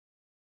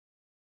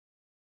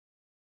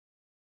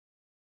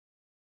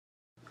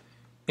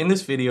In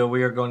this video,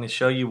 we are going to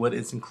show you what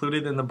is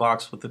included in the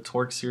box with the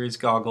Torque Series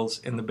goggles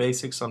and the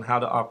basics on how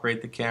to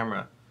operate the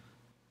camera.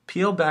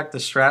 Peel back the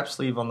strap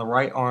sleeve on the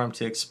right arm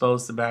to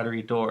expose the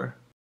battery door.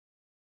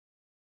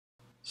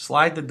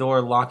 Slide the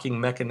door locking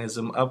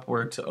mechanism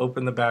upward to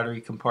open the battery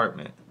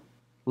compartment.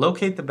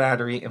 Locate the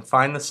battery and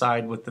find the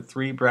side with the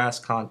 3 brass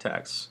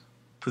contacts.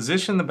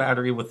 Position the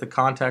battery with the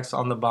contacts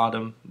on the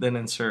bottom, then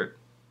insert.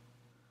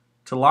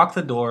 To lock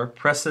the door,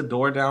 press the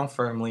door down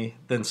firmly,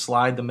 then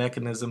slide the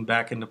mechanism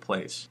back into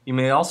place. You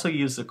may also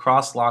use the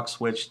cross lock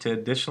switch to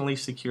additionally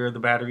secure the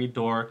battery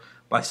door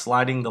by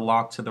sliding the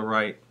lock to the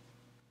right.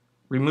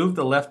 Remove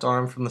the left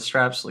arm from the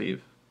strap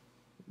sleeve.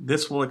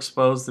 This will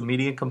expose the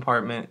media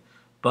compartment,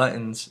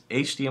 buttons,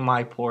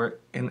 HDMI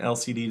port, and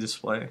LCD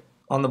display.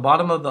 On the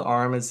bottom of the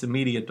arm is the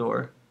media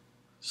door.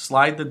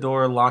 Slide the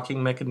door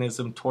locking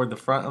mechanism toward the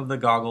front of the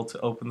goggle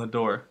to open the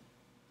door.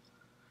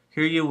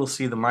 Here you will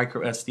see the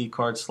micro SD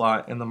card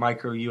slot and the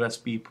micro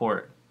USB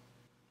port.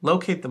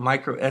 Locate the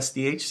micro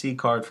SDHC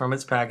card from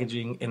its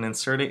packaging and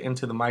insert it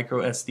into the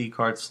micro SD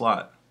card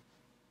slot.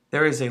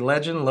 There is a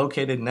legend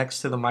located next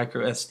to the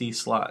micro SD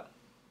slot,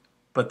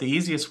 but the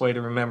easiest way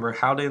to remember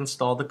how to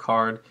install the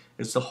card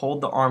is to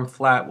hold the arm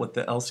flat with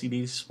the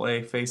LCD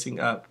display facing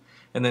up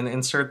and then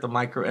insert the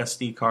micro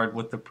SD card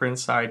with the print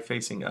side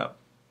facing up.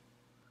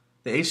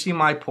 The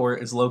HDMI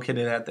port is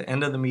located at the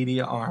end of the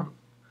media arm.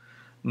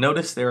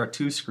 Notice there are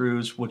 2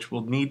 screws which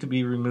will need to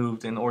be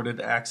removed in order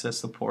to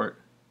access the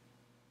port.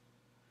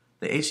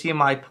 The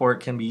HDMI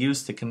port can be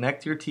used to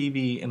connect your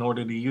TV in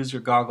order to use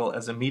your goggle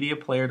as a media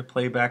player to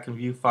play back and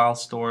view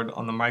files stored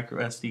on the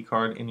micro SD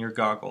card in your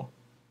goggle.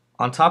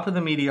 On top of the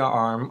media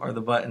arm are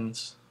the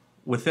buttons.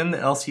 Within the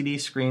LCD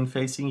screen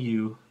facing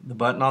you, the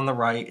button on the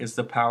right is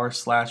the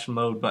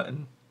power/mode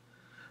button.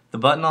 The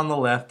button on the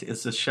left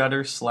is the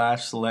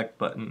shutter/select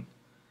button.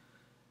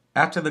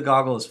 After the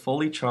goggle is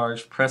fully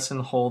charged, press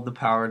and hold the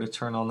power to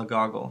turn on the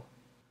goggle.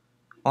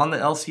 On the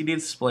LCD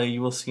display,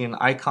 you will see an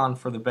icon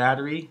for the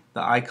battery,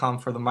 the icon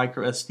for the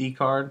micro SD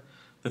card,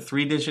 the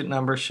 3-digit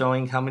number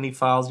showing how many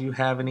files you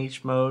have in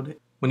each mode.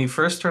 When you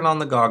first turn on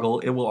the goggle,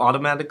 it will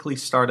automatically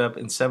start up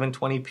in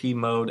 720p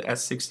mode at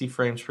 60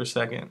 frames per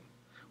second,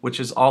 which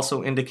is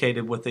also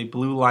indicated with a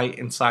blue light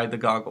inside the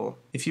goggle.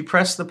 If you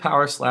press the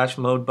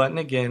power/mode button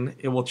again,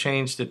 it will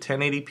change to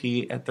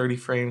 1080p at 30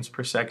 frames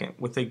per second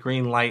with a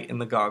green light in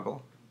the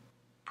goggle.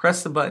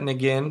 Press the button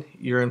again,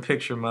 you're in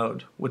picture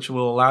mode, which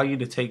will allow you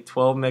to take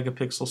 12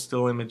 megapixel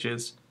still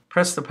images.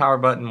 Press the power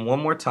button one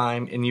more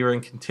time and you're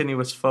in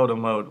continuous photo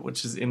mode,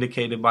 which is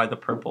indicated by the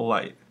purple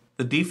light.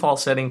 The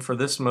default setting for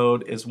this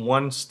mode is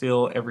 1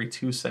 still every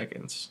 2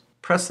 seconds.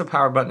 Press the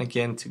power button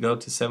again to go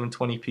to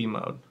 720p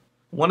mode.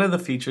 One of the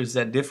features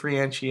that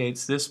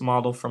differentiates this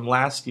model from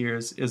last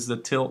year's is the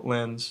tilt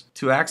lens.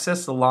 To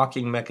access the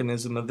locking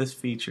mechanism of this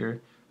feature,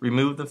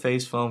 remove the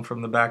face foam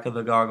from the back of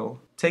the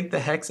goggle. Take the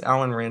hex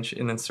Allen wrench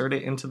and insert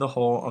it into the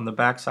hole on the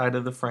back side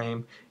of the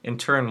frame and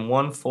turn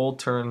 1 full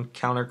turn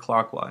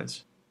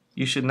counterclockwise.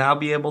 You should now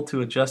be able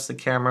to adjust the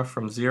camera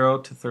from 0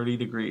 to 30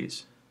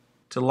 degrees.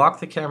 To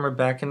lock the camera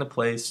back into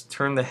place,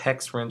 turn the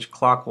hex wrench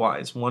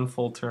clockwise 1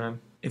 full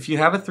turn. If you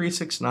have a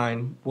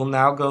 369, we'll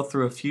now go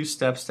through a few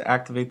steps to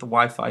activate the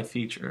Wi-Fi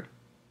feature.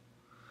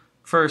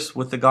 First,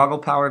 with the goggle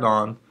powered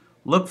on,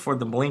 look for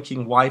the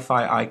blinking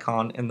Wi-Fi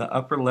icon in the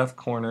upper left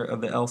corner of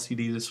the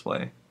LCD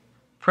display.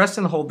 Press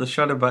and hold the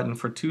shutter button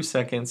for 2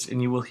 seconds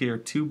and you will hear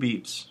 2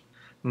 beeps.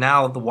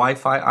 Now the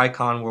Wi-Fi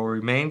icon will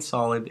remain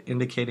solid,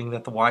 indicating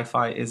that the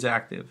Wi-Fi is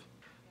active.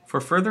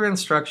 For further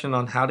instruction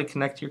on how to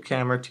connect your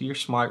camera to your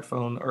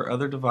smartphone or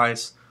other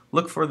device,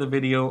 look for the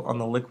video on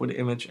the Liquid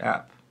Image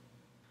app.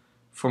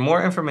 For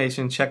more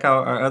information, check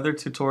out our other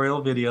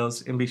tutorial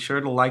videos and be sure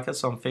to like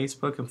us on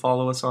Facebook and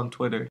follow us on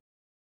Twitter.